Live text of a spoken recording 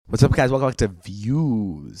What's up, guys? Welcome back to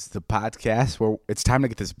Views, the podcast where it's time to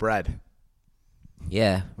get this bread.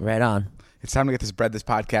 Yeah, right on. It's time to get this bread, this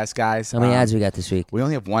podcast, guys. How many ads we got this week? We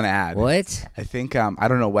only have one ad. What? I think, I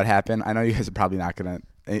don't know what happened. I know you guys are probably not going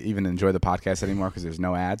to even enjoy the podcast anymore because there's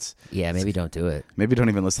no ads. Yeah, maybe don't do it. Maybe don't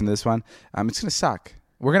even listen to this one. It's going to suck.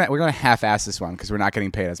 We're gonna half-ass this one because we're not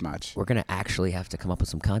getting paid as much. We're going to actually have to come up with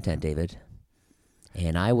some content, David.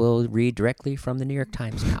 And I will read directly from the New York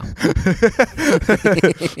Times now.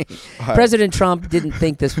 President Trump didn't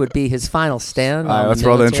think this would be his final stand. All right, let's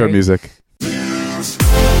roll the intro music.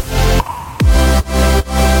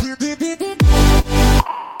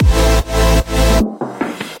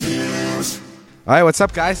 All right, what's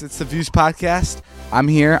up, guys? It's the Views Podcast. I'm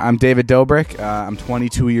here. I'm David Dobrik. I'm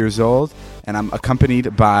 22 years old, and I'm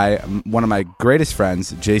accompanied by one of my greatest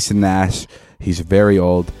friends, Jason Nash. He's very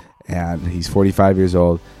old, and he's 45 years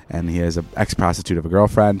old, and he has an ex-prostitute of a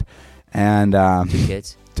girlfriend. And 2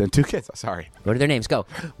 kids. 2 kids. Oh, sorry. What are their names? Go.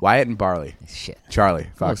 Wyatt and Barley. Shit. Charlie.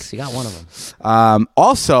 Fuck. Close. You got one of them.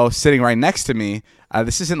 Also, sitting right next to me,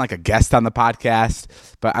 this isn't like a guest on the podcast,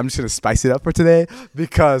 but I'm just going to spice it up for today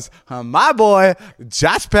because my boy,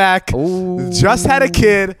 Josh Peck, just had a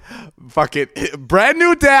kid. Fucking brand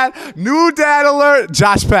new dad alert,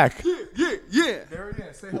 Josh Peck. Yeah. There he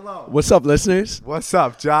is. Say hello. What's up, listeners? What's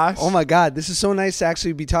up, Josh? Oh my God, this is so nice to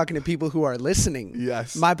actually be talking to people who are listening.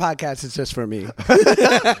 Yes. My podcast is just for me.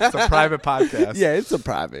 It's a private podcast. Yeah, it's a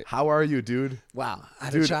private. How are you, dude? Wow. I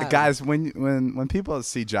had a Dude, child. guys, when people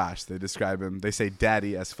see Josh, they describe him, they say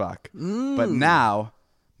daddy as fuck. But now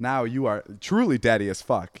you are truly daddy as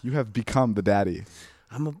fuck. You have become the daddy.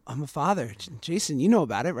 I'm a father. Jason, you know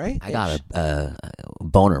about it, right? I got a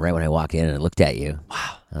boner right when I walked in and looked at you.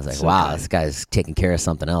 Wow. I was like, So wow, good. this guy's taking care of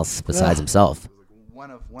something else besides himself.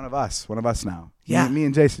 One of us now. Yeah. Me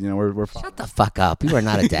and Jason, we're fine. Shut the fuck up. You are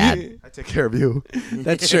not a dad. I take care of you.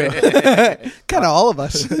 That's true. Kind of all of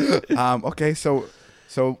us. Okay, so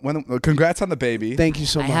congrats on the baby. Thank you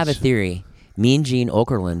so I much. have a theory. Mean Gene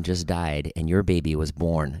Okerlund just died and your baby was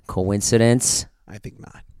born. Coincidence? I think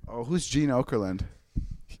not. Oh, who's Gene Okerlund?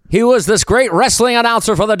 He was this great wrestling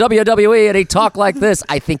announcer for the WWE, and he talked like this.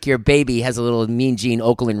 I think your baby has a little Mean Gene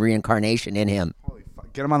Okerlund reincarnation in him. Holy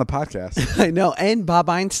fuck. Get him on the podcast. I know. And Bob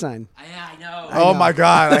Einstein. Yeah, I know. Oh my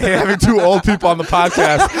God. I hate having 2 old people on the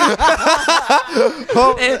podcast.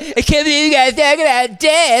 I can't believe you guys talking about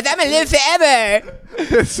death. I'm going to live forever.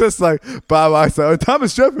 It's just like Bob Einstein or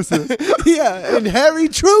Thomas Jefferson. Yeah, and Harry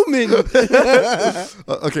Truman.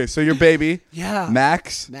 Okay, so your baby. Yeah.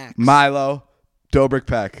 Max. Max. Milo. Dobrik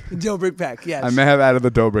Peck. Dobrik Peck, yes. I may have added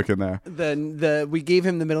the Dobrik in there. We gave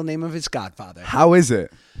him the middle name of his godfather. How is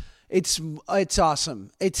it? It's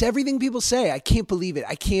awesome. It's everything people say. I can't believe it.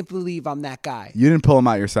 I can't believe I'm that guy. You didn't pull him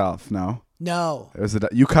out yourself, no? No. It was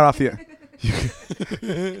you cut off the.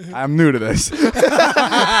 I'm new to this.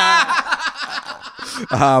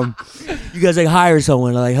 You guys like hire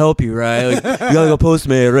someone to like help you, right? Like, you gotta go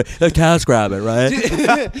Postmates, right? Like TaskRabbit, right?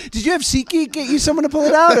 Did you have SeatGeek get you someone to pull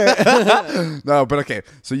it out? Or? No, but okay.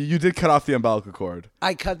 So you did cut off the umbilical cord.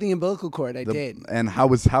 I cut the umbilical cord. I did. And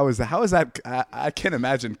how is that? I can't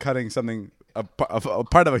imagine cutting something a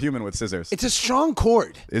part of a human with scissors. It's a strong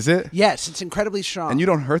cord. Is it? Yes, it's incredibly strong. And you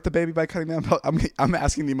don't hurt the baby by cutting the umbilical? I'm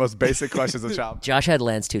asking the most basic questions of child. Josh had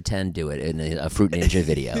Lance 210 do it in a Fruit Ninja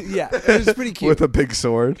video. Yeah, it was pretty cute. With a big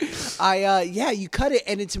sword. You cut it,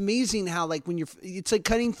 and it's amazing how like when it's like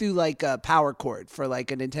cutting through like a power cord for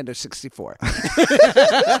like a Nintendo 64.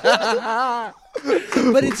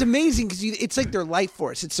 But it's amazing because it's like their life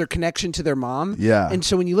force. It's their connection to their mom. Yeah. And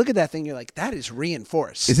so when you look at that thing, you're like, that is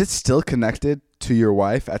reinforced. Is it still connected to your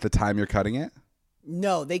wife at the time you're cutting it?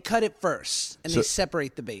 No, they cut it first, and they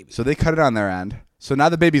separate the baby. So they cut it on their end. So now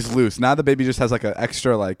the baby's loose. Now the baby just has like an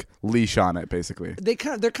extra like leash on it, basically. They're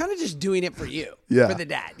kind of just doing it for you. Yeah. For the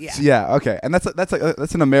dad. Yeah. So, yeah. Okay. And that's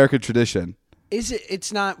an American tradition. Is it?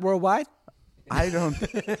 It's not worldwide. I don't.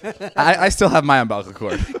 I still have my umbilical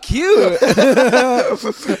cord. Cute.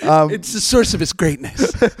 It's the source of his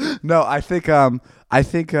greatness. No, I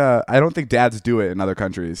don't think dads do it in other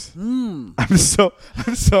countries. I'm so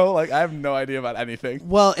like I have no idea about anything.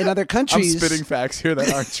 Well, in other I'm countries, spitting facts here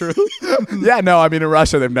that aren't true. Yeah, no, I mean in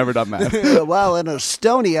Russia they've never done that. well, in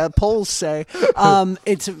Estonia, Poles say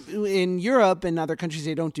it's in Europe and other countries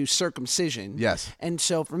they don't do circumcision. Yes. And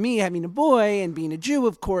so for me, having a boy and being a Jew,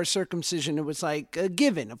 of course, circumcision it was like a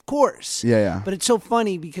given, of course. Yeah. But it's so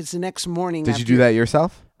funny because the next morning, Did you do that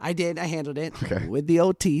yourself? I did. I handled it Okay. with the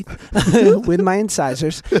old teeth, with my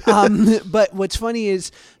incisors. But what's funny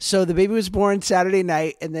is, so the baby was born Saturday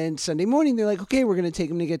night, and then Sunday morning they're like, okay, we're going to take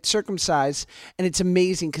him to get circumcised. And it's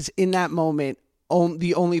amazing because in that moment,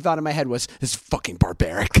 the only thought in my head was, this is fucking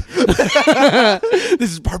barbaric.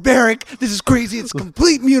 This is barbaric. This is crazy. It's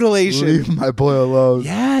complete mutilation. Leave my boy alone.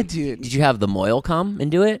 Yeah, dude. Did you have the Moyle come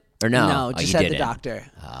and do it? Or no? No, Oh, just you had the didn't. doctor.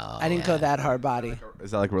 Oh, I didn't go that hard body.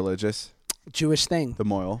 Is that like religious? Jewish thing. The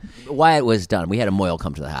moil. Wyatt was done. We had a Moyle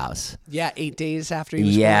come to the house. Yeah, 8 days after he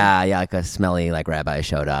was Yeah, like a smelly like rabbi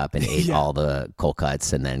showed up and ate all the cold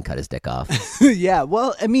cuts and then cut his dick off. born. Yeah,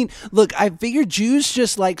 well, I mean, look, I figured Jews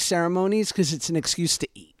just like ceremonies because it's an excuse to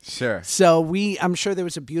eat. Sure. So I'm sure there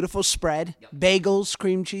was a beautiful spread, bagels,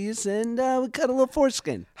 cream cheese, and we cut a little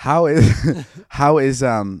foreskin. How is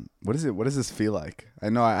what does this feel like? I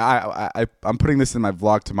know I'm putting this in my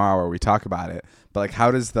vlog tomorrow where we talk about it, but like how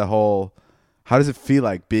does it feel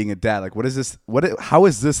like being a dad? Like how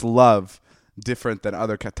is this love different than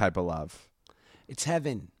other type of love? It's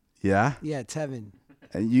heaven. Yeah? Yeah, it's heaven.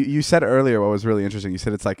 And you said earlier what was really interesting. You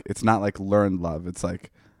said it's not like learned love. It's like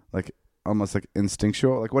almost like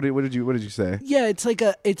instinctual. Like what did you say? Yeah, it's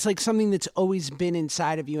like something that's always been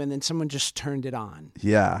inside of you, and then someone just turned it on.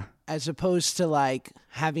 Yeah. As opposed to like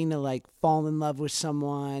having to like fall in love with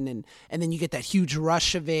someone, and then you get that huge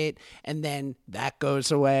rush of it, and then that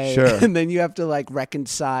goes away. Sure. And then you have to like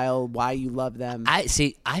reconcile why you love them. I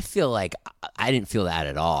feel like I didn't feel that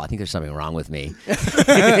at all. I think there's something wrong with me.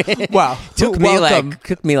 Wow. took Welcome.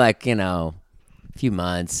 me like, a few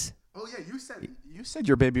months. Oh yeah, you said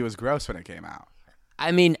your baby was gross when it came out.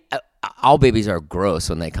 I mean, all babies are gross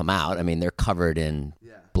when they come out. I mean, they're covered in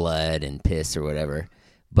blood and piss or whatever.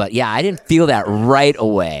 But yeah, I didn't feel that right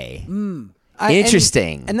away.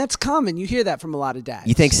 Interesting. And that's common. You hear that from a lot of dads.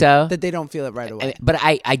 You think so? That they don't feel it right away. But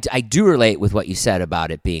I do relate with what you said about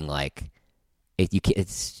it being like,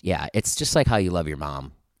 it's just like how you love your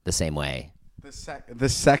mom the same way. The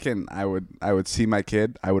second I would see my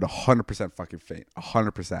kid, I would 100% fucking faint.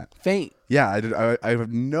 100%. Faint. Yeah, I have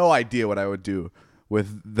no idea what I would do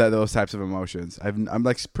with those types of emotions. I'm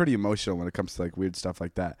like pretty emotional when it comes to like weird stuff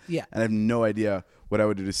like that. Yeah. And I have no idea what I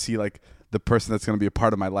would do to see like the person that's going to be a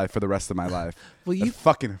part of my life for the rest of my life. Well, That'd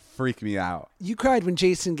fucking freak me out. You cried when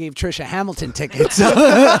Jason gave Trisha Hamilton tickets. You're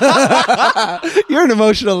an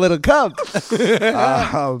emotional little cub.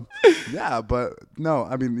 Yeah, but no,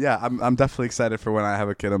 I mean, yeah, I'm definitely excited for when I have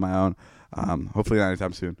a kid of my own. Hopefully not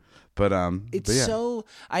anytime soon. But So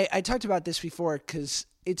I talked about this before because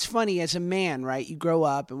it's funny as a man, right? You grow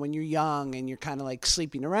up and when you're young and you're kind of like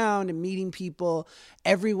sleeping around and meeting people,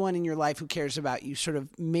 everyone in your life who cares about you sort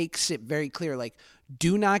of makes it very clear, like,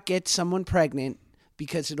 do not get someone pregnant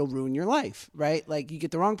because it'll ruin your life, right? Like you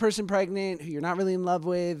get the wrong person pregnant who you're not really in love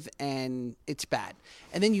with and it's bad.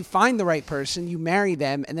 And then you find the right person, you marry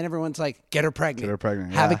them, and then everyone's like, get her pregnant.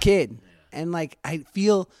 Have yeah. a kid. And like, I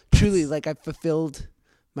feel truly like I've fulfilled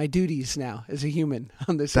my duties now as a human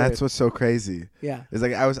on this earth. That's what's so crazy. Yeah. It's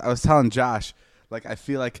like I was telling Josh, like I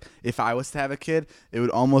feel like if I was to have a kid, it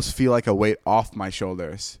would almost feel like a weight off my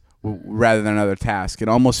shoulders rather than another task. It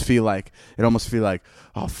almost feel like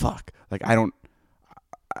oh fuck, like I don't.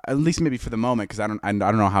 At least maybe for the moment, because I don't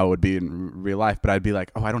know how it would be in real life, but I'd be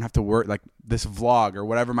like, oh, I don't have to work like this vlog or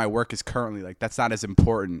whatever my work is currently. Like that's not as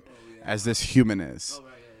important as this human is.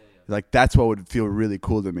 Like that's what would feel really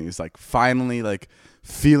cool to me is like finally like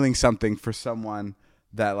feeling something for someone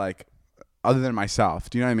that like other than myself.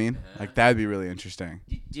 Do you know what I mean? Like that'd be really interesting.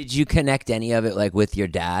 Did you connect any of it like with your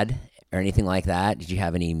dad or anything like that? Did you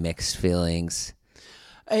have any mixed feelings?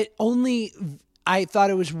 I thought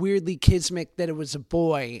it was weirdly kismic that it was a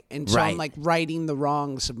boy, and so I'm Right. like righting the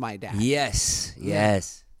wrongs of my dad. Yes.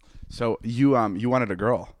 So you wanted a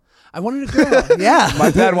girl. I wanted a girl. Yeah.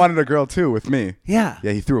 My dad wanted a girl too with me. Yeah.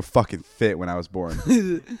 Yeah, he threw a fucking fit when I was born.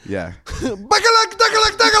 Yeah. What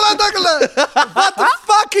the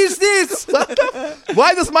fuck is this?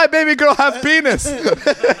 Why does my baby girl have penis?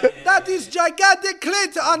 That is gigantic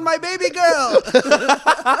clit on my baby girl.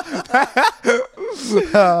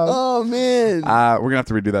 Oh man. We're gonna have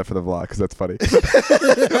to redo that for the vlog because that's funny.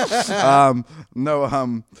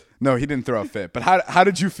 No, he didn't throw a fit. But how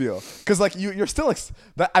did you feel? Because like you're still.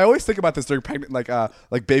 I always think about this during pregnant, like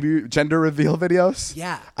baby gender reveal videos.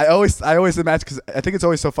 Yeah. I always imagine because I think it's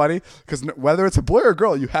always so funny because whether it's a boy or a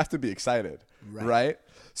girl, you have to be excited, right?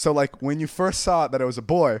 So like when you first saw that it was a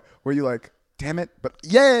boy, were you like, damn it, but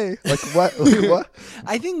yay? Like what? Like, what?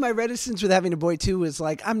 I think my reticence with having a boy too was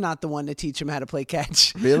like, I'm not the one to teach him how to play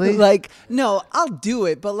catch. Really? Like, no, I'll do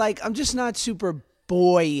it, but like, I'm just not super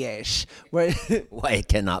boyish. Where, Wyatt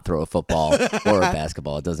cannot throw a football or a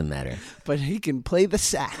basketball. It doesn't matter. but he can play the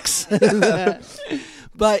sax.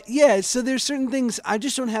 But yeah, so there's certain things I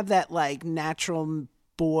just don't have that like natural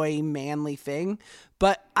boy manly thing.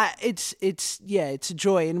 But it's a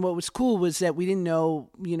joy. And what was cool was that we didn't know,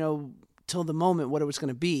 till the moment what it was going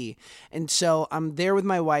to be. And so I'm there with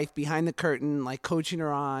my wife behind the curtain, like coaching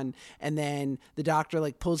her on. And then the doctor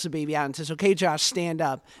like pulls the baby out and says, okay, Josh, stand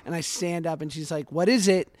up. And I stand up and she's like, what is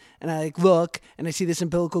it? And I like look and I see this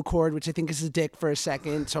umbilical cord, which I think is a dick for a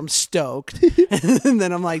second. So I'm stoked. And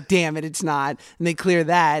then I'm like, damn it, it's not. And they clear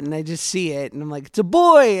that and I just see it. And I'm like, it's a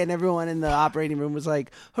boy. And everyone in the operating room was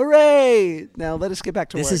like, hooray. Now let us get back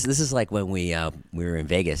to work. This is like when we were in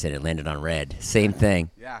Vegas and it landed on red. Same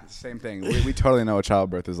thing. Yeah, same thing. We totally know what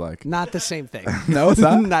childbirth is like. Not the same thing. No, it's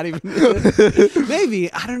not? Not even.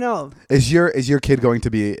 Maybe. I don't know. Is your kid going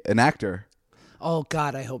to be an actor? Oh,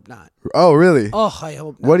 God, I hope not. Oh, really? Oh, I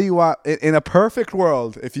hope not. What do you want in a perfect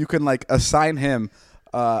world? If you can like assign him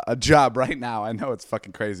a job right now, I know it's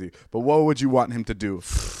fucking crazy, but what would you want him to do?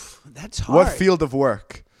 That's hard. What field of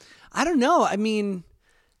work? I don't know. I mean,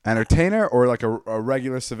 Entertainer or like a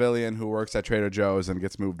regular civilian who works at Trader Joe's and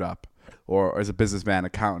gets moved up, or as a businessman,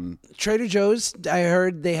 accountant? Trader Joe's, I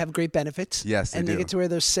heard they have great benefits. Yes, they and do. they get to wear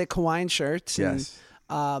those sick Hawaiian shirts. Yes.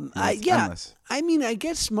 And, It's yeah. endless. I mean, I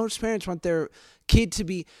guess most parents want their kid to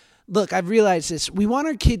be. Look, I've realized this. We want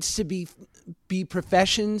our kids to be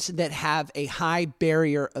professions that have a high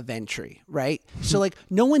barrier of entry, right? So like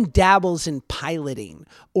no one dabbles in piloting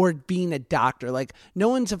or being a doctor. Like no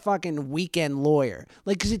one's a fucking weekend lawyer.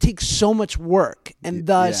 Like because it takes so much work and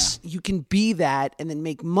thus you can be that and then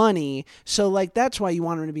make money. So like that's why you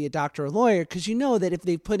want them to be a doctor or lawyer because you know that if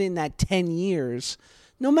they put in that 10 years,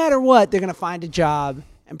 no matter what, they're going to find a job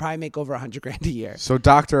and probably make over $100,000 a year. So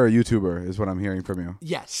doctor or YouTuber is what I'm hearing from you.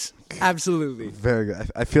 Yes, absolutely. Very good.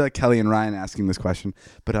 I feel like Kelly and Ryan asking this question,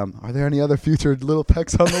 but are there any other future little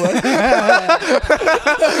pecs on the way?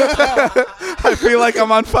 I feel like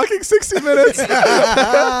I'm on fucking 60 Minutes.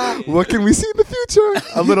 What can we see in the future?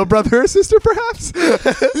 A little brother or sister, perhaps?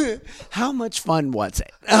 How much fun was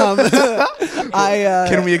it?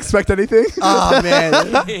 Can we expect anything? Oh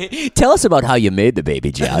man. Tell us about how you made the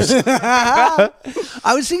baby, Josh.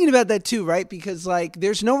 I was thinking about that too, right? Because like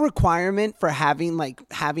there's no requirement for having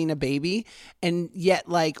a baby and yet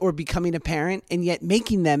or becoming a parent and yet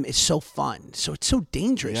making them is so fun. So it's so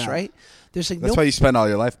dangerous, Yeah. right? There's That's why you spend all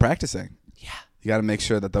your life practicing. yeah. You got to make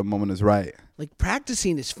sure that the moment is right. Like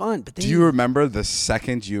practicing is fun, but then Do you remember the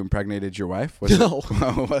second you impregnated your wife? Was No.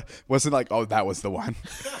 Was it like, oh, that was the one?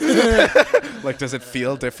 Like, does it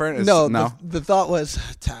feel different? No. No. The thought was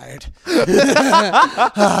tired.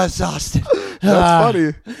 Exhausted. That's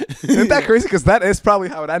funny. Isn't that crazy? Because that is probably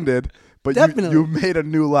how it ended. But Definitely. you made a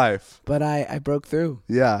new life. But I broke through.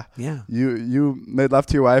 Yeah. Yeah. You made love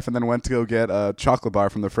to your wife and then went to go get a chocolate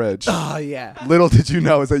bar from the fridge. Oh yeah. Little did you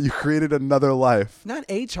know is that you created another life. Not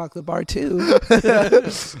a chocolate bar too.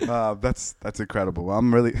 That's incredible. Well,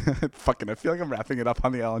 I'm really I feel like I'm wrapping it up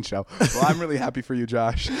on the Ellen Show. Well, I'm really happy for you,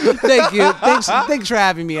 Josh. Thank you. Thanks for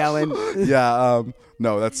having me, Ellen. Yeah.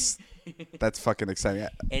 No, that's fucking exciting.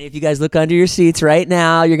 And if you guys look under your seats right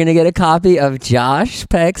now, you're going to get a copy of Josh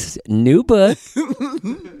Peck's new book.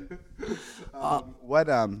 What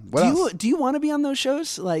else? Do you want to be on those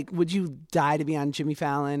shows? Like, would you die to be on Jimmy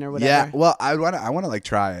Fallon or whatever? Yeah. Well, I want to like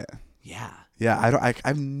try it. Yeah. Yeah. I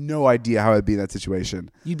have no idea how I'd be in that situation.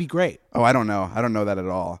 You'd be great. Oh, I don't know. I don't know that at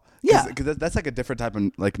all. Yeah. Because that's like a different type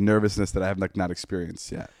of like nervousness that I have like not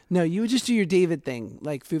experienced yet. No, you would just do your David thing,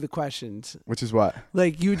 like through the questions. Which is what?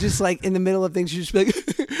 Like you would just like in the middle of things, you just be like,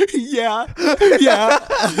 yeah.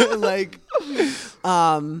 Like,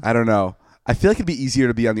 I don't know. I feel like it'd be easier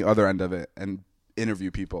to be on the other end of it and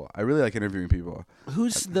interview people. I really like interviewing people.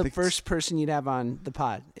 who's I the think first person you'd have on the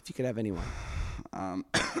pod if you could have anyone?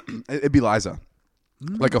 It'd be Liza.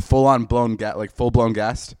 Like a full-on full-blown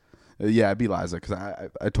guest. Yeah, it'd be Liza because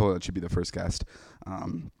I told her that she'd be the first guest.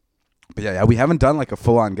 But yeah, we haven't done like a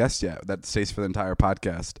full-on guest yet that stays for the entire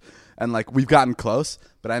podcast. And like we've gotten close,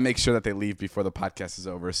 but I make sure that they leave before the podcast is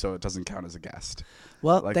over so it doesn't count as a guest.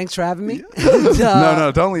 Well, Like- thanks for having me.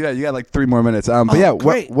 No, don't leave that. You got like 3 more minutes. But yeah,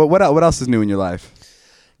 great. what else is new in your life?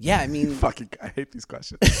 Yeah, I mean, Fucking, I hate these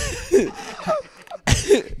questions.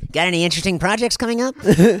 Got any interesting projects coming up?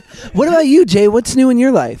 what about you, Jay? What's new in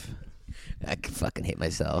your life? I fucking hate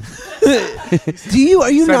myself. Are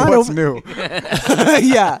you Said not what's over? new?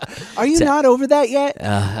 Yeah, are you not over that yet?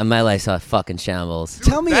 My life's a fucking shambles.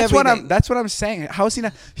 Tell me everything. That's what I'm saying. How is he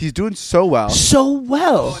not? He's doing so well. so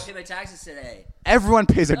well. paid my taxes today. Everyone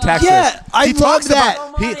pays their taxes. Yeah, I he love talks that.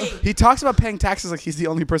 About, he talks about paying taxes like he's the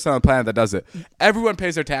only person on the planet that does it. Everyone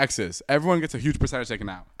pays their taxes. Everyone gets a huge percentage taken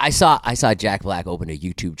out. I saw Jack Black open a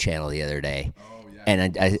YouTube channel the other day,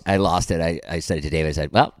 and I lost it. I said it to David. I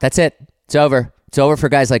said, "Well, that's it. It's over. It's over for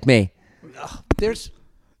guys like me." Yeah,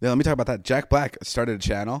 let me talk about that. Jack Black started a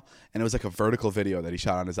channel, and it was like a vertical video that he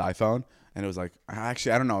shot on his iPhone, and it was like,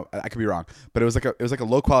 actually I don't know, I could be wrong, but it was like a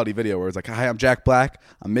low quality video where it was like, hi, I'm Jack Black,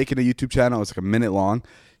 I'm making a YouTube channel. It was like a minute long.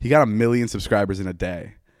 He got 1 million subscribers in a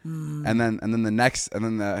day. And then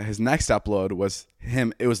his next upload was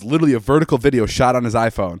him. It was literally a vertical video shot on his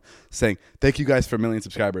iPhone saying, thank you guys for 1 million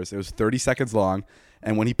subscribers. It was 30 seconds long.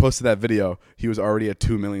 And when he posted that video, he was already at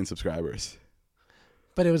 2 million subscribers.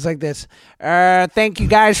 But it was like this. Thank you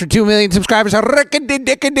guys for 2 million subscribers. Yeah.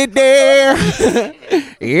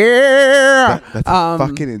 That's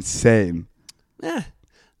fucking insane. Yeah.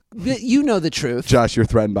 You know the truth. Josh, you're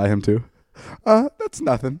threatened by him too. That's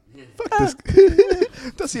nothing. Fuck this.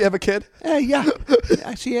 Does he have a kid? Yeah.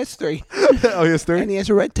 Actually, he has 3. Oh, he has 3? And he has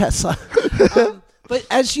a red Tesla. But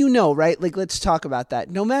as you know, right, like let's talk about that.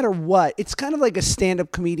 No matter what, it's kind of like a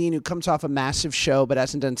stand-up comedian who comes off a massive show but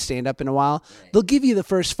hasn't done stand-up in a while. They'll give you the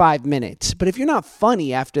first 5 minutes. But if you're not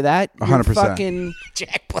funny after that, you're 100%. fucking...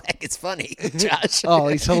 Jack Black is funny, Josh. Oh,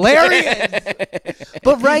 he's hilarious.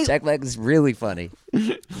 But right... Jack Black is really funny.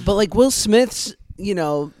 But like Will Smith's,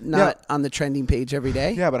 not on the trending page every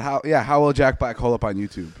day. Yeah, but how will Jack Black hold up on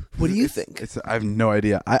YouTube? What do you think? I have no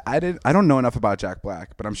idea. I don't know enough about Jack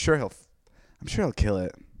Black, but I'm sure he'll kill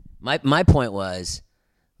it. My point was,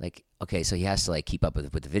 like, okay, so he has to like keep up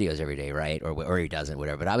with the videos every day, right? Or he doesn't,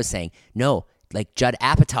 whatever. But I was saying, no, like Judd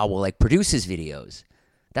Apatow will like produce his videos.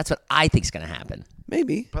 That's what I think's gonna happen.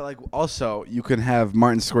 Maybe. But like also you can have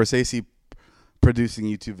Martin Scorsese producing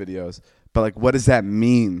YouTube videos. But like what does that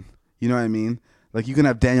mean? You know what I mean? Like you can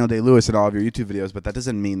have Daniel Day-Lewis in all of your YouTube videos, but that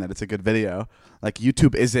doesn't mean that it's a good video. Like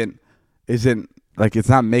YouTube isn't like it's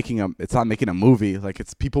not making a movie. Like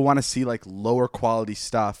it's people want to see like lower quality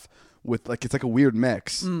stuff with like it's like a weird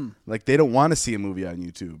mix. Like they don't want to see a movie on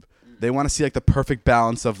YouTube. They want to see like the perfect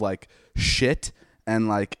balance of like shit and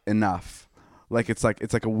like enough. Like it's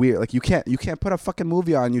like a weird like you can't put a fucking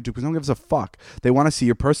movie on YouTube because no one gives a fuck. They want to see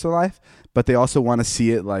your personal life, but they also want to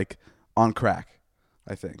see it like on crack.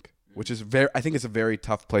 I think, which is I think it's a very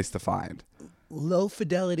tough place to find. Low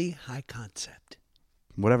fidelity, high concept.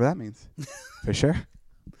 Whatever that means. For sure.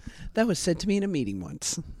 That was said to me in a meeting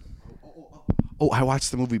once. Oh, I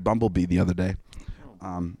watched the movie Bumblebee the other day.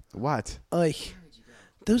 What? Oy.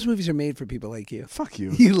 Those movies are made for people like you. Fuck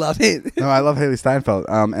you. You love it. No, I love Haley Steinfeld.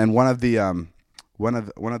 And one of the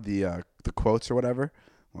quotes or whatever.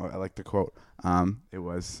 Well, I like the quote. It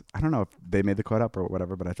was, I don't know if they made the quote up or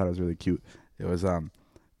whatever, but I thought it was really cute. It was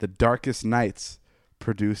the darkest nights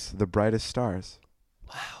produce the brightest stars.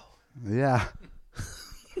 Wow. Yeah.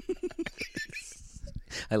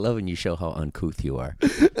 I love when you show how uncouth you are.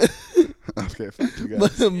 Okay, fuck you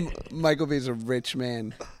guys. Michael Bay's a rich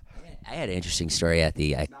man. I had an interesting story at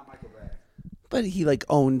the. But he like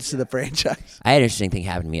owns the franchise. I had an interesting thing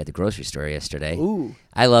happen to me at the grocery store yesterday. Ooh.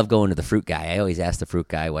 I love going to the fruit guy. I always ask the fruit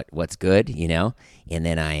guy what's good, And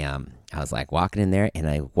then I was like walking in there, and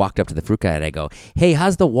I walked up to the fruit guy, and I go, "Hey,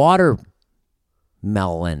 how's the watermelon?"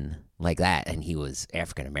 Like that, and he was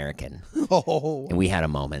African American. Oh. And we had a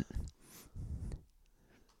moment.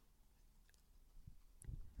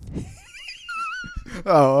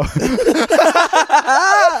 Oh.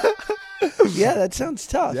 Yeah, that sounds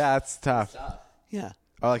tough. Yeah, it's tough. Yeah.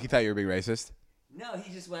 Oh, like he thought you were being racist? No,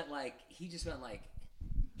 he just went like he didn't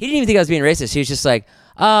even think I was being racist. He was just like,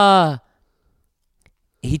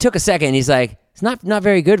 he took a second and he's like, it's not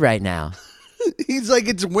very good right now. He's like,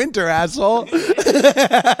 it's winter, asshole.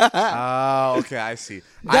 Oh, okay, I see.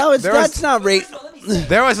 That's not right.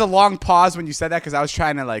 There was a long pause when you said that because I was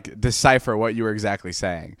trying to like decipher what you were exactly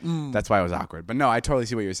saying. That's why it was awkward. But no, I totally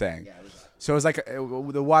see what you're saying. So it was like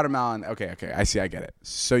the watermelon. Okay, I see, I get it.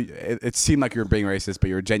 So it seemed like you were being racist, but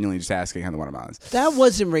you were genuinely just asking how the watermelon is. That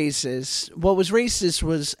wasn't racist. What was racist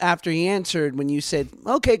was after he answered when you said,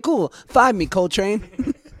 okay, cool, 5 me,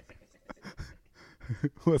 Coltrane.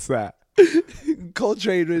 What's that?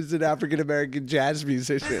 Coltrane was an African-American jazz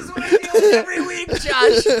musician. This is what I deal with every week,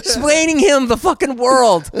 Josh. Explaining him the fucking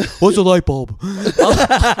world. What's a light bulb?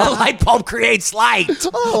 A light bulb creates light.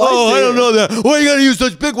 Oh, I don't know that. Why you gotta use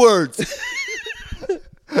such big words?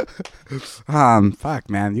 Fuck,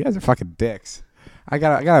 man, you guys are fucking dicks. I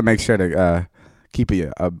gotta make sure to keep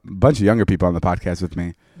a bunch of younger people on the podcast with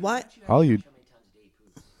me. What? All you.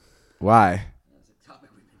 Why?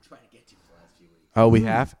 Oh, we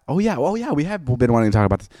have? Oh, yeah, we have been wanting to talk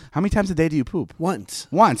about this. How many times a day do you poop? Once.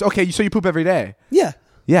 Once. Okay, so you poop every day. Yeah.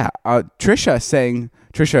 Yeah. Trisha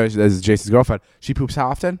is Jason's girlfriend. She poops how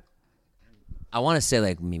often? I want to say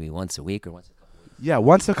like maybe once a week or once a couple weeks. Yeah,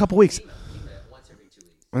 once a couple weeks. Once every 2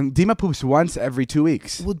 weeks. And Dima poops once every 2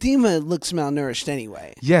 weeks. Well, Dima looks malnourished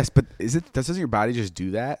anyway. Yes, but doesn't your body just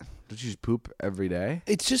do that? Don't you just poop every day?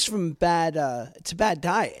 It's just from bad. It's a bad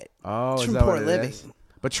diet. Oh, It's is from that poor what it living. is?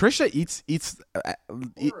 But Trisha eats eats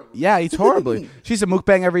horribly. She's a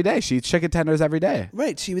mukbang every day. She eats chicken tenders every day.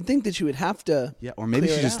 Right. So you would think that you would have to. Yeah, or maybe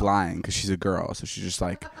clear she's it just out. lying because she's a girl. So she's just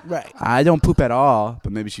like, Right. I don't poop at all.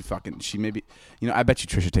 But maybe I bet you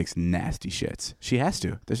Trisha takes nasty shits. She has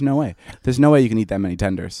to. There's no way. There's no way you can eat that many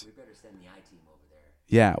tenders. We better send the I-team over there.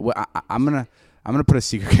 Yeah, well, I'm gonna put a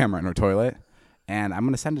secret camera in her toilet, and I'm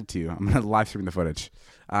gonna send it to you. I'm gonna live stream the footage.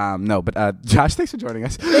 Josh, thanks for joining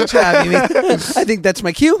us. Thanks for having me. I think that's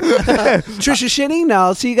my cue. Trisha shitting. No,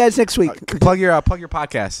 I'll see you guys next week. Plug your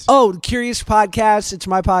podcast. Oh, Curious Podcast. It's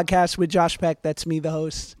my podcast with Josh Peck. That's me, the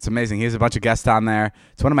host. It's amazing. He has a bunch of guests on there.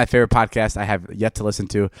 It's one of my favorite podcasts I have yet to listen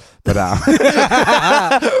to. But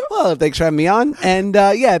Well, thanks for having me on. And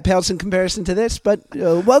it pales in comparison to this, but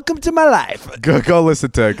welcome to my life. go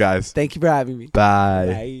listen to it, guys. Thank you for having me. Bye.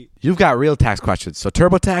 Bye. You've got real tax questions. So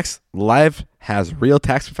TurboTax Live has real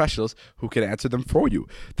tax professionals who can answer them for you.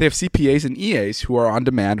 They have CPAs and EAs who are on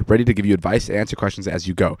demand, ready to give you advice and answer questions as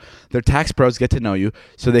you go. Their tax pros get to know you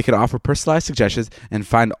so they can offer personalized suggestions and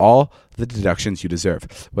find all the deductions you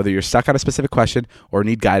deserve. Whether you're stuck on a specific question or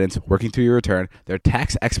need guidance working through your return, their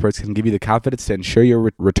tax experts can give you the confidence to ensure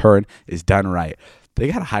your return is done right.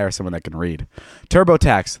 They got to hire someone that can read.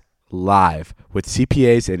 TurboTax Live with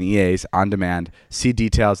CPAs and EAs on demand. See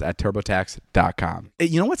details at turbotax.com.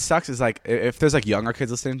 You know what sucks is like if there's like younger kids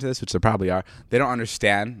listening to this, which there probably are, they don't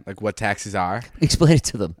understand like what taxes are. Explain it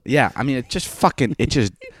to them. Yeah, I mean it's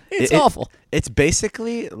Awful. It's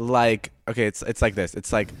basically like okay, it's like this.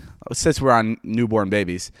 It's like since we're on newborn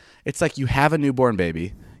babies, it's like you have a newborn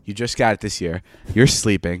baby, you just got it this year, you're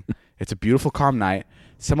sleeping, it's a beautiful calm night.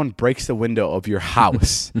 Someone breaks the window of your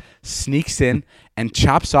house, sneaks in, and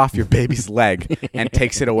chops off your baby's leg and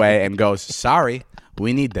takes it away and goes, sorry,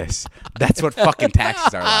 we need this. That's what fucking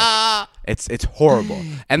taxes are like. It's horrible.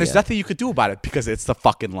 And there's nothing you could do about it because it's the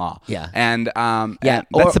fucking law. Yeah. And Yeah,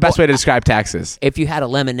 that's the best way to describe taxes. If you had a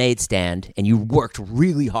lemonade stand and you worked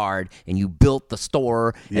really hard and you built the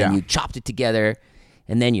store Yeah. and you chopped it together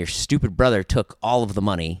and then your stupid brother took all of the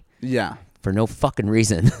money Yeah. for no fucking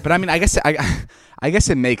reason. But I mean, I guess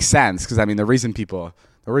it makes sense because I mean the reason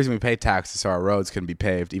we pay taxes so our roads can be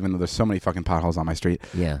paved, even though there's so many fucking potholes on my street.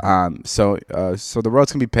 Yeah. So the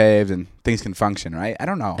roads can be paved and things can function, right? I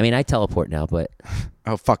don't know. I mean, I teleport now, but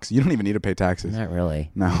Oh fuck! So you don't even need to pay taxes. not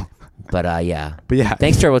really. No. But yeah. But yeah.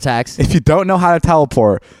 Thanks, TurboTax. If you don't know how to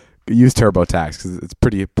teleport, use TurboTax because it's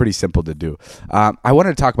pretty simple to do. I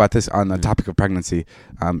wanted to talk about this on the topic of pregnancy.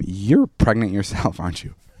 You're pregnant yourself, aren't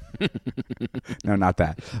you? No, not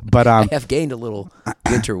that. But I have gained a little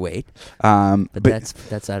winter weight, but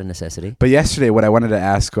that's not a necessity. But yesterday, what I wanted to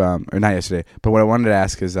ask, or not yesterday, but what I wanted to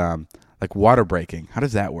ask is like water breaking. How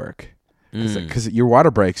does that work? Because your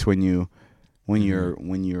water breaks when you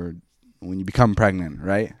become pregnant,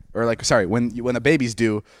 right? Or like, sorry, when the baby's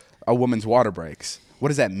due, a woman's water breaks. What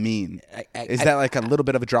does that mean? Is that like a little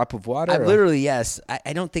bit of a drop of water? Literally, yes.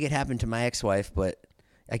 I don't think it happened to my ex-wife, but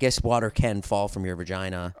I guess water can fall from your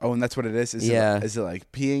vagina. Oh, and that's what it is? Yeah. Is it like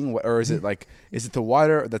peeing, or is it the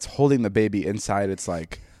water that's holding the baby inside its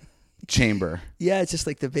like chamber? Yeah, it's just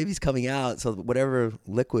like the baby's coming out, so whatever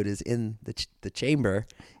liquid is in the chamber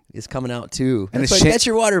is coming out too. And That's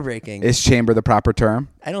your water breaking. Is chamber the proper term?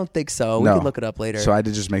 I don't think so. We No. can look it up later. So I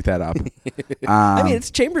did just make that up. I mean,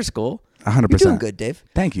 it's chamber school. 100%. You're doing good, Dave.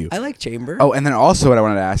 Thank you. I like chamber. Oh, and then also what I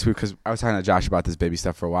wanted to ask you, because I was talking to Josh about this baby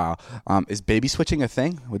stuff for a while, is baby switching a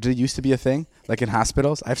thing? Did it used to be a thing? Like in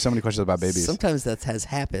hospitals? I have so many questions about babies. Sometimes that has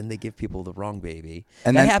happened. They give people the wrong baby.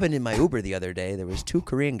 And that then- happened in my Uber the other day. There was 2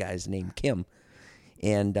 Korean guys named Kim,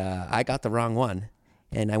 and I got the wrong one.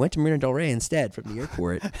 And I went to Marina Del Rey instead from the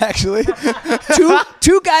airport. Actually?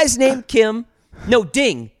 two guys named Kim. No,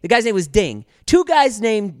 Ding. The guy's name was Ding. 2 guys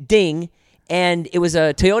named Ding, and it was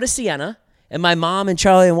a Toyota Sienna. And my mom and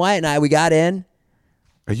Charlie and Wyatt and I, we got in.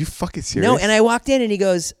 Are you fucking serious? No, and I walked in, and he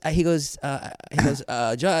goes, I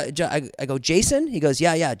go, Jason? He goes,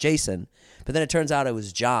 yeah, Jason. But then it turns out it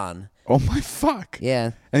was John. Oh my fuck.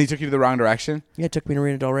 Yeah. And he took you to the wrong direction? Yeah, it took me to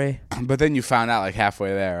Marina Del Rey. But then you found out like halfway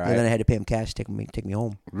there, right? And then I had to pay him cash to take me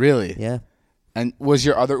home. Really? Yeah. And was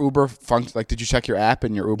your other Uber like did you check your app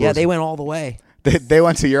and your Uber? Yeah, they went all the way. They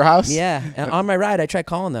went to your house? Yeah. And on my ride, I tried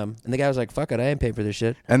calling them. And the guy was like, fuck it, I ain't paying for this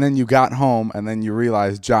shit. And then you got home and then you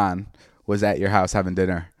realized John was at your house having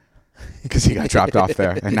dinner because he got dropped off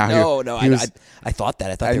there. And now I thought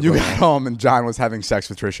that. I thought and they you were got home and John was having sex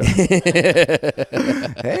with Trisha.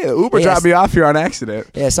 Hey, the Uber dropped me off here on accident.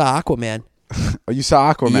 Yeah, I saw Aquaman. Oh, you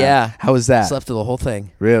saw Aquaman? Yeah. How was that? Slept through the whole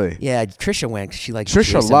thing. Really? Yeah, Trisha went 'cause she likes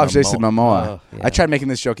Trisha loves Jason Momoa. Oh, yeah. I tried making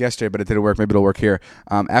this joke yesterday, but it didn't work. Maybe it'll work here.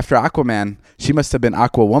 After Aquaman, she must have been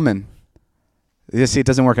Aquawoman. You see, it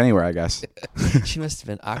doesn't work anywhere, I guess. She must have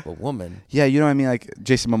been Aqua Woman. Yeah, you know what I mean? Like,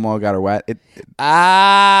 Jason Momoa got her wet.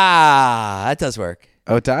 That does work.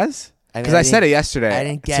 Oh, it does? I mean, Because I said it yesterday. I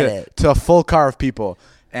didn't get it. To a full car of people.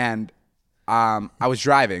 And I was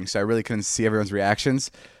driving, so I really couldn't see everyone's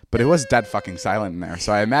reactions. But it was dead fucking silent in there.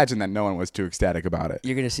 So I imagine that no one was too ecstatic about it.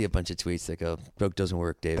 You're going to see a bunch of tweets that go, "Broke doesn't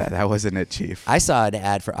work, Dave." That wasn't it, Chief. I saw an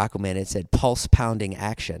ad for Aquaman. It said pulse pounding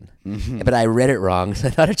action. But I read it wrong. I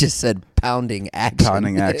thought it just said pounding action.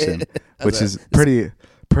 Pounding action, which is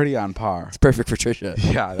pretty on par. It's perfect for Trisha.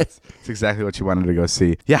 Yeah, that's exactly what you wanted to go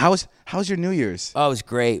see. Yeah, how was your New Year's? Oh, it was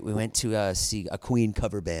great. We went to see a Queen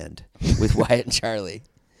cover band with Wyatt and Charlie.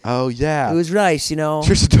 Oh, yeah. It was nice, you know.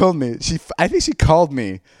 Trisha told me. I think she called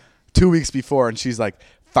me 2 weeks before, and she's like,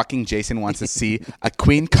 fucking Jason wants to see a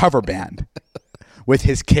Queen cover band with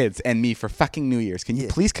his kids and me for fucking New Year's. Can you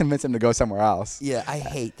please convince him to go somewhere else? Yeah, I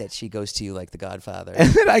hate that she goes to you like the Godfather. And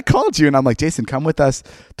then I called you, and I'm like, Jason, come with us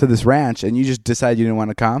to this ranch, and you just decided you didn't want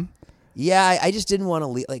to come? Yeah, I just didn't want to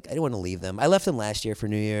leave. Like, I didn't want to leave them. I left them last year for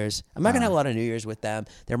New Year's. I'm not gonna have a lot of New Year's with them.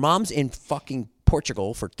 Their mom's in fucking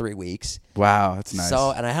Portugal for 3 weeks. Wow, that's nice.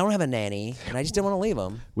 So, and I don't have a nanny, and I just didn't want to leave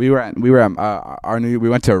them. We went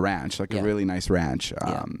to a ranch, like a really nice ranch.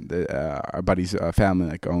 Our buddy's family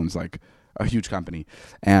like owns like a huge company,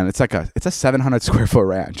 and it's a 700 square foot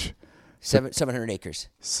ranch. 700 acres.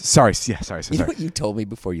 Sorry. You know what you told me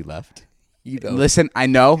before you left? You know. Listen, I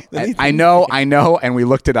know, and we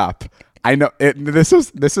looked it up. I know this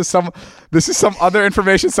is some other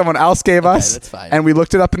information someone else gave us. That's fine. And we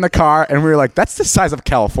looked it up in the car, and we were like, "That's the size of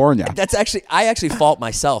California." I actually fault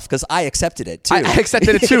myself because I accepted it too. I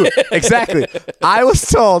accepted it too. Exactly. I was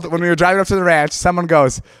told when we were driving up to the ranch, someone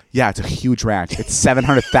goes, "Yeah, it's a huge ranch. It's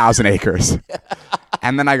 700,000 acres."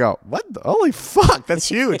 And then I go, "What? Holy fuck, that's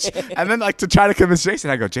huge!" And then, like, to try to convince Jason,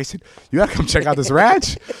 I go, "Jason, you gotta come check out this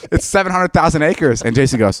ranch. It's 700,000 acres." And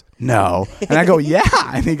Jason goes, "No." And I go, "Yeah."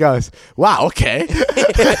 And he goes, "Wow, okay."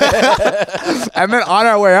 And then on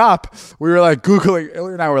our way up, we were like Googling.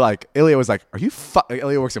 Ilya was like, "Are you?"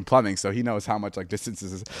 Ilya works in plumbing, so he knows how much like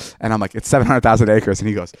distances is. And I'm like, "It's 700,000 acres." And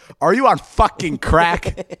he goes, "Are you on fucking crack?"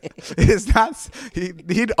 It is not.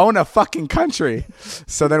 He'd own a fucking country.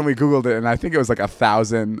 So then we Googled it, and I think it was like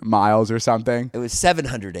 1,000 miles or something. It was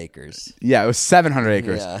 700 acres. Yeah, it was 700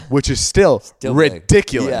 acres, Yeah. which is still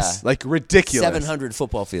ridiculous. Yeah. Like ridiculous. 700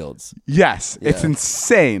 football fields. Yes, it's Yeah.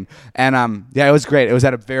 insane. And yeah, it was great. It was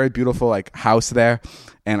at a very beautiful like house there,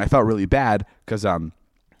 and I felt really bad because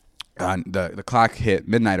the clock hit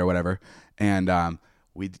midnight or whatever, and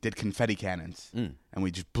we did confetti cannons, and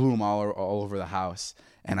we just blew them all over the house.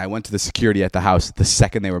 And I went to the security at the house the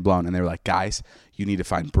second they were blown, and they were like, "Guys, you need to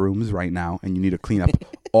find brooms right now, and you need to clean up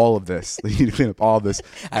all of this. You need to clean up all of this."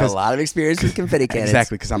 I have a lot of experience with confetti cannons.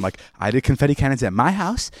 Exactly, because I'm like, I did confetti cannons at my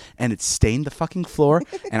house, and it stained the fucking floor,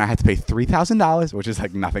 and I had to pay $3,000, which is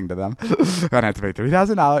like nothing to them. And I had to pay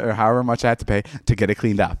 $3,000 or however much I had to pay to get it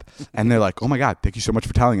cleaned up. And they're like, "Oh my god, thank you so much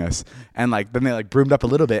for telling us." And like then they like broomed up a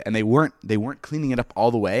little bit, and they weren't cleaning it up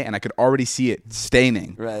all the way, and I could already see it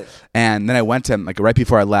staining. Right. And then I went to them like right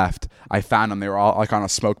before I left. I found them. They were all like on a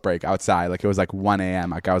smoke break outside. Like it was like 1 a.m.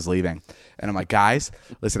 Like I was leaving, and I'm like, "Guys,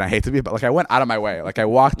 listen, I hate to be, but like I went out of my way. Like I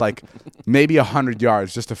walked like maybe 100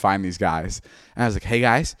 yards just to find these guys." And I was like, "Hey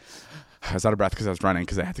guys," I was out of breath because I was running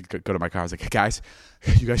because I had to go to my car. I was like, "Hey guys,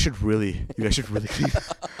 you guys should really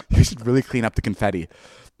clean up the confetti."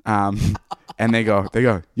 And they go,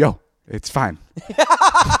 "Yo, it's fine."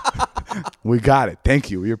 We got it.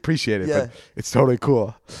 Thank you. We appreciate it. Yeah. But it's totally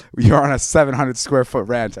cool. You're on a 700 square foot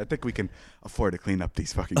ranch. I think we can afford to clean up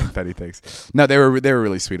these fucking confetti things. No, they were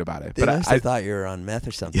really sweet about it. They But must have thought you were on meth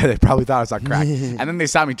or something. yeah, they probably thought I was on crack. And then they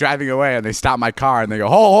saw me driving away, and they stopped my car, and they go,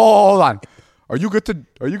 hold on. Are you good to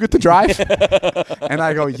drive?" And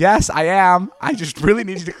I go, "Yes, I am. I just really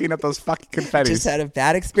need you to clean up those fucking confettis." Just had a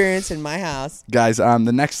bad experience in my house. Guys,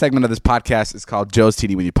 the next segment of this podcast is called Joe's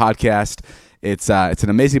Teeny Weeny Podcast. It's an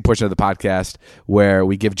amazing portion of the podcast where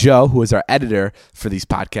we give Joe, who is our editor for these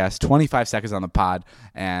podcasts, 25 seconds on the pod,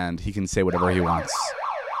 and he can say whatever he wants.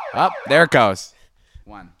 Oh, there it goes.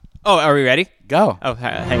 One. Oh, are we ready? Go. Oh,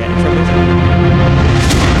 hang on.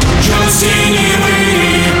 Joe's Teeny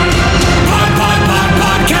Weeny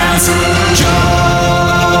Podcast.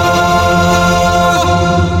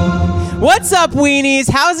 What's up, weenies?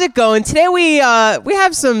 How's it going? Today we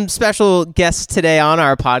have some special guests today on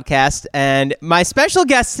our podcast, and my special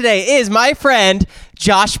guest today is my friend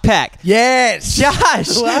Josh Peck. Yes.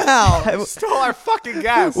 Josh. Wow. Stole our fucking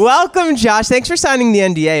guest. Welcome, Josh. Thanks for signing the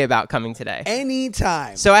NDA about coming today.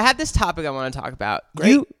 Anytime. So I had this topic I want to talk about.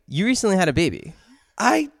 Great. You recently had a baby.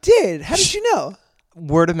 I did. How did you know?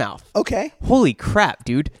 word of mouth. Okay. Holy crap,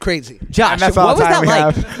 dude. Crazy. Josh, And that's all what the was time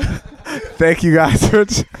that we like? have. Thank you guys for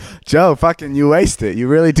Joe. Fucking, you waste it. You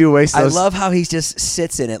really do waste I those. love how he just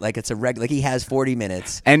sits in it like it's a like he has 40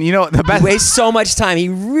 minutes. And you know the He best. wastes so much time. He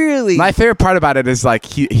really. My favorite part about it is like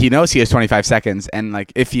he knows he has 25 seconds, and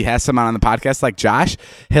like if he has someone on the podcast like Josh,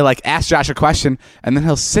 he'll like ask Josh a question, and then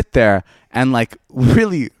he'll sit there and like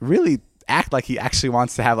really act like he actually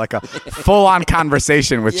wants to have like a full-on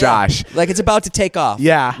conversation with Yeah. Josh. Like it's about to take off.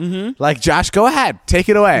 Yeah, like Josh, go ahead, take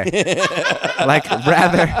it away. Like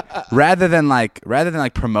rather than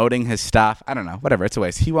like promoting his stuff. I don't know, whatever. It's a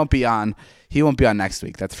waste. He won't be on next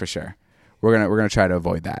week. That's for sure. We're gonna try to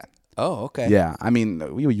avoid that. Oh, okay. Yeah, I mean,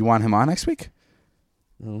 you want him on next week?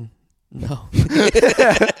 No.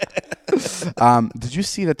 Did you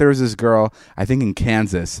see that there was this girl, I think in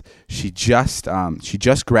Kansas? She just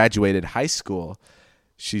graduated high school.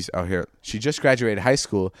 She just graduated high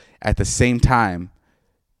school at the same time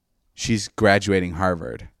she's graduating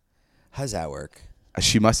Harvard. How's that work?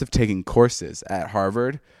 She must have taken courses at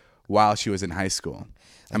Harvard while she was in high school.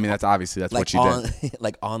 I mean, that's Like what she did.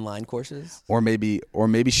 like online courses? Or maybe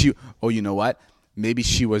she. Oh, you know what? Maybe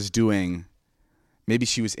she was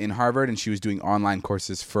in Harvard and she was doing online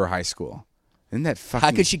courses for high school. Isn't that fucking?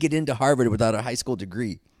 How could she get into Harvard without a high school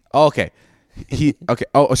degree? Oh, okay. Okay.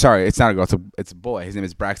 Oh, sorry. It's not a girl. It's a boy. His name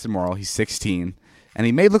is Braxton Morrill. He's 16, and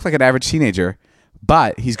he may look like an average teenager,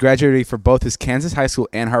 but he's graduating for both his Kansas high school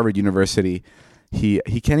and Harvard University. He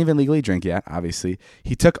can't even legally drink yet. Obviously,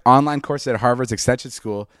 he took online courses at Harvard's Extension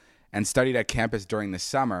School and studied at campus during the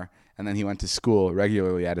summer, and then he went to school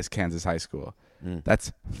regularly at his Kansas high school.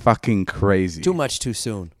 That's fucking crazy. Too much too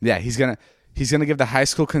soon. Yeah, he's gonna give the high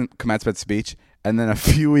school commencement speech, and then a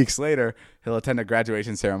few weeks later, he'll attend a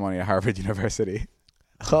graduation ceremony at Harvard University.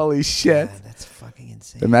 Holy shit! Man, that's fucking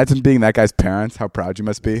insane. Imagine being that guy's parents. How proud you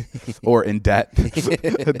must be, or in debt.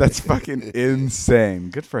 That's fucking insane.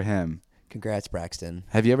 Good for him. Congrats, Braxton.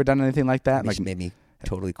 Have you ever done anything like that? Which made me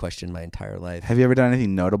totally question my entire life. Have you ever done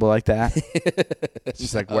anything notable like that? It's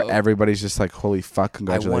just like where everybody's just like, "Holy fuck, I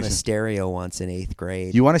congratulations!" won a stereo once in 8th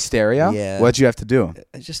grade. You won a stereo? Yeah. What'd you have to do?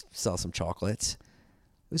 I just sell some chocolates.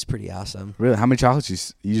 It was pretty awesome. Really? How many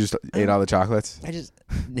chocolates you just ate all the chocolates?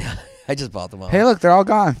 I just bought them all. Hey, look, they're all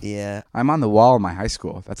gone. Yeah. I'm on the wall of my high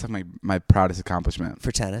school. That's like my proudest accomplishment.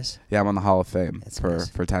 For tennis? Yeah, I'm on the Hall of Fame That's for nice.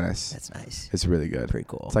 tennis. That's nice. It's really good. Pretty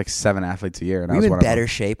cool. It's like 7 athletes a year, and Were I was you in one of better them.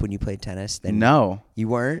 shape when you played tennis than No. you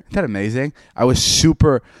weren't? Isn't that amazing? I was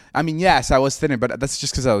super. I mean, yes, I was thinner, but that's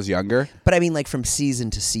just because I was younger. But I mean like from season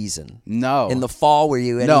to season. No. In the fall were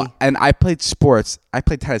you any No, and I played sports. I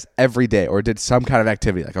played tennis every day or did some kind of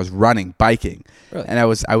activity. Like I was running, biking. Really? And I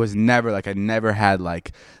was never like, I never had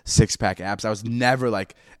like 6-pack abs. I was never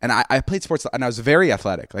like, and I played sports and I was very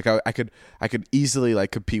athletic. Like I could easily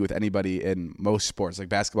like compete with anybody in most sports, like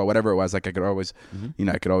basketball, whatever it was. Like I could always,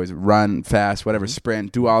 I could always run fast, whatever,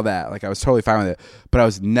 sprint, do all that. Like I was totally fine with it. But I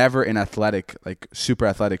was never in athletic, like super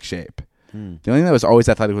athletic shape. The only thing that was always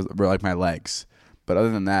athletic were like my legs. But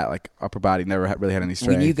other than that, like upper body never really had any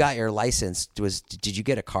strength. when you got your license, did you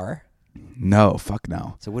get a car? No, fuck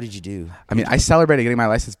no. So what did you do? I mean, I celebrated getting my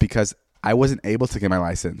license because I wasn't able to get my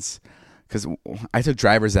license because I took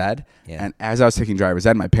driver's ed, Yeah. and as I was taking driver's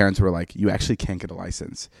ed, my parents were like, "You actually can't get a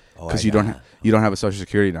license because you don't have a social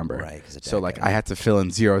security number." Right, 'cause of So like, DACA. I had to fill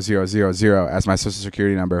in 0000 as my social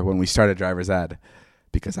security number when we started driver's ed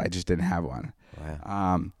because I just didn't have one.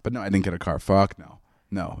 Wow. But no, I didn't get a car. Fuck no.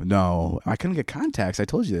 No, I couldn't get contacts. I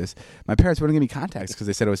told you this. My parents wouldn't give me contacts because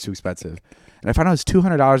they said it was too expensive, and I found out it was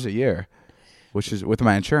 $200 a year, which is with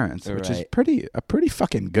my insurance, which is Right. a pretty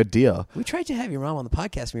fucking good deal. We tried to have your mom on the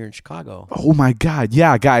podcast when we were in Chicago. Oh my god,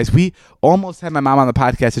 yeah, guys, we almost had my mom on the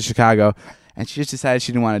podcast in Chicago, and she just decided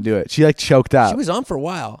she didn't want to do it. She like choked up, She was on for a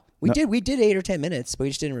while. We did 8 or 10 minutes, but we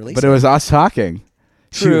just didn't release but it. it was us talking.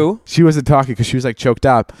 True. She wasn't talking because she was like choked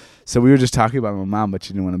up, so we were just talking about my mom, but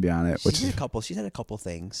she didn't want to be on it. She Which said is, a couple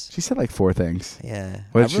things. she said like 4 things. Yeah.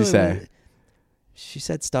 What did she say? She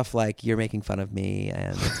said stuff like, "You're making fun of me,"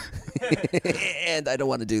 and and I don't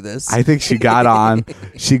want to do this. I think she got on.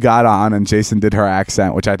 She got on, and Jason did her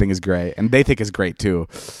accent, which I think is great, and they think is great too.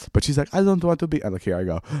 But she's like, "I don't want to be." Look, here I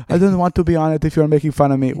go. I don't want to be on it if you're making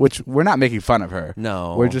fun of me. Which we're not making fun of her.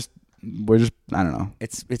 No. we're just. I don't know.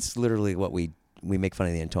 It's literally what we make fun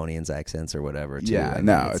of the Antonians' accents or whatever. Too. Yeah, I mean,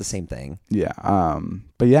 no, it's the same thing. Yeah.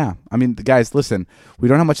 But yeah, I mean, guys, listen. We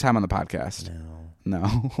don't have much time on the podcast. No.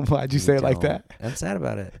 Why'd you say it like that? I'm sad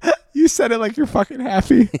about it. You said it like you're fucking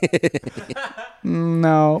happy.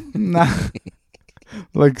 No.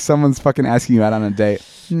 Like someone's fucking asking you out on a date.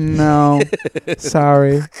 No.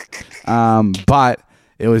 Sorry. But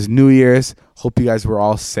it was New Year's. Hope you guys were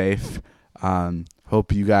all safe.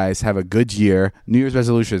 Hope you guys have a good year. New Year's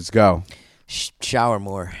resolutions, go. Shower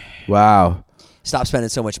more. Wow. Stop spending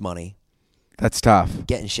so much money. That's tough.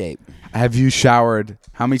 Get in shape. Have you showered?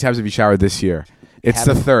 How many times have you showered this year? It's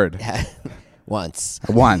the third. Once.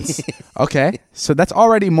 Once. Okay. So that's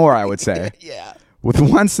already more, I would say. Yeah. With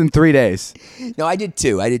once in 3 days. No, I did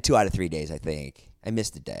 2. I did 2 out of 3 days, I think. I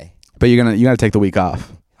missed a day. But you gotta take the week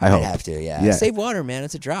off. I hope. I'd have to, yeah. Yeah. Save water, man.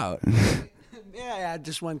 It's a drought. Yeah, I had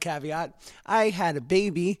just one caveat. I had a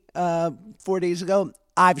baby 4 days ago.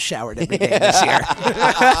 I've showered every day this year.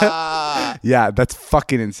 Yeah, that's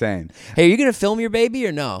fucking insane. Hey, are you going to film your baby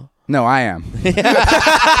or no? No, I am.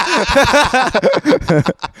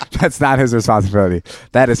 That's not his responsibility.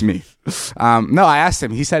 That is me. No, I asked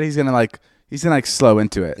him. He said he's gonna slow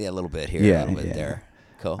into it. Yeah, a a little bit here, Yeah, a little bit yeah. there.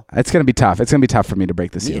 Cool. It's gonna be tough. It's gonna be tough for me to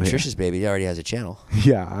break the Me seal and here. Trisha's baby already has a channel.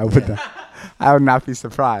 Yeah, I would not be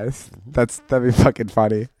surprised. That'd be fucking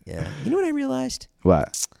funny. Yeah. You know what I realized?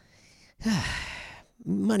 What?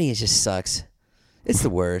 Money just sucks. It's the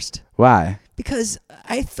worst. Why? Because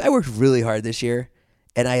I worked really hard this year,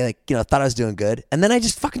 and I thought I was doing good, and then I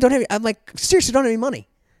just fucking don't have. I'm like, seriously, don't have any money.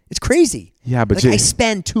 It's crazy. Yeah, but I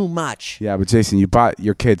spend too much. Yeah, but Jason, you bought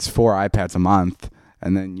your kids 4 iPads a month,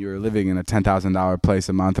 and then you're living in a $10,000 place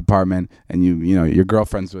a month apartment, and your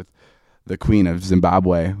girlfriend's with the queen of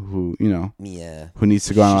Zimbabwe, who Yeah. who needs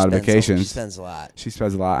to go on a lot of vacations. She spends a lot. She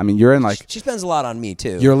spends a lot. I mean, you're in She spends a lot on me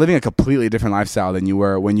too. you're living a completely different lifestyle than you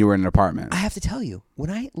were when you were in an apartment. I have to tell you,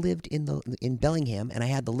 when I lived in Bellingham and I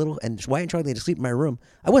had the little and Wyatt and Charlie had to sleep in my room,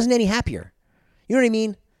 I wasn't any happier. You know what I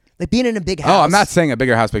mean? Like being in a big house. Oh, I'm not saying a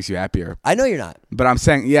bigger house makes you happier, I know you're not. but I'm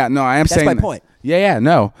saying, I am That's saying. my point. Yeah,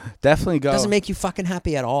 no, definitely go. It doesn't make you fucking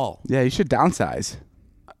happy at all. Yeah, you should downsize.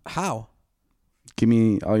 How? Give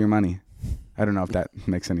me all your money. I don't know if that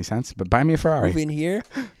makes any sense, but buy me a Ferrari. Move in here?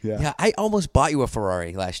 Yeah. I almost bought you a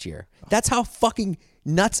Ferrari last year. That's how fucking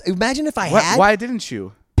nuts. Imagine if I What? had. Why didn't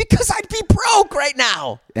you? Because I'd be broke right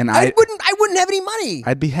now. And I wouldn't have any money.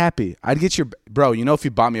 I'd be happy. I'd get your bro. If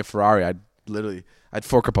you bought me a Ferrari, I'd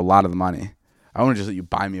fork up a lot of the money. I wouldn't just let you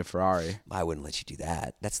buy me a Ferrari. I wouldn't let you do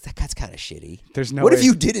that. That's kind of shitty. There's no What way. if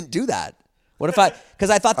you didn't do that? What if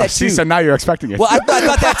because I thought that See, too. so now you're expecting it. Well, I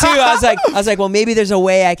thought that too. I was like, well, maybe there's a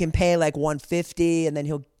way I can pay like $150, and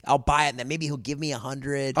then I'll buy it, and then maybe he'll give me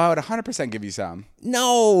 $100. I would 100% give you some.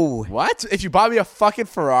 No, What? If you bought me a fucking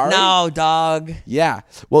Ferrari? no, dog. Yeah.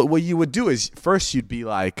 Well, what you would do is first you'd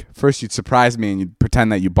surprise me and you'd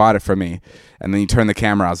pretend that you bought it for me, and then you turn the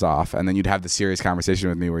cameras off, and then you'd have the serious conversation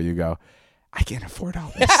with me where you go, I can't afford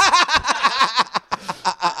all this.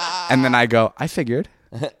 And then I go, I figured.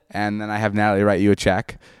 And then I have Natalie write you a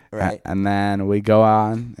check. Right. And then we go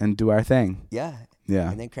on and do our thing. Yeah. Yeah.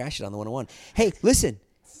 And then crash it on the 101. Hey, listen,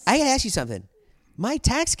 I gotta ask you something. My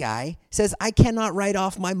tax guy says I cannot write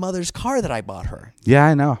off my mother's car that I bought her. Yeah,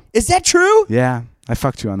 I know. Is that true? Yeah, I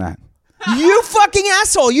fucked you on that. You fucking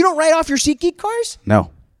asshole. You don't write off your SeatGeek cars?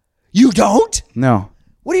 No. You don't? No.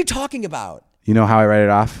 What are you talking about? You know how I write it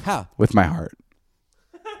off? How? With my heart.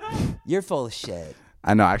 You're full of shit.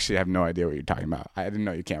 I know. Actually, I have no idea what you're talking about. I didn't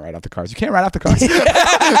know you can't write off the cars. You can't write off the cars.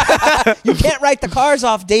 You can't write the cars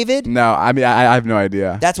off, David. No, I mean, I have no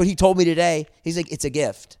idea. That's what he told me today. He's like, it's a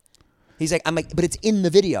gift. I'm like, but it's in the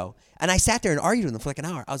video. And I sat there and argued with him for like an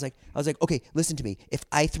hour. I was like, okay, listen to me. If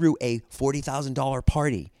I threw a $40,000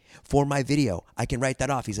 party for my video, I can write that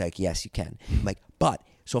off. He's like, yes, you can. I'm like, but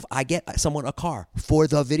so if I get someone a car for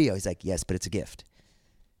the video, he's like, yes, but it's a gift.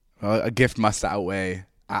 Well, a gift must outweigh.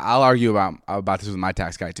 I'll argue about this with my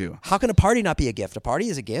tax guy too. How can a party not be a gift? A party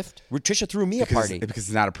is a gift. Trisha threw me a party. Because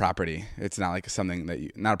it's not a property. It's not like something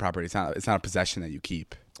that not a property. It's not a possession that you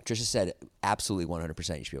keep. Trisha said absolutely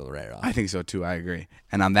 100% you should be able to write it off. I think so too. I agree.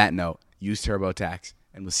 And on that note, use TurboTax,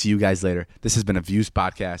 and we'll see you guys later. This has been a Views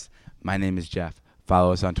podcast. My name is Jeff.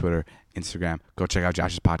 Follow us on Twitter, Instagram. Go check out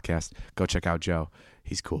Josh's podcast. Go check out Joe.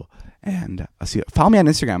 He's cool. And I'll see you. Follow me on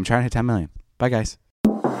Instagram. I'm trying to hit 10 million. Bye, guys.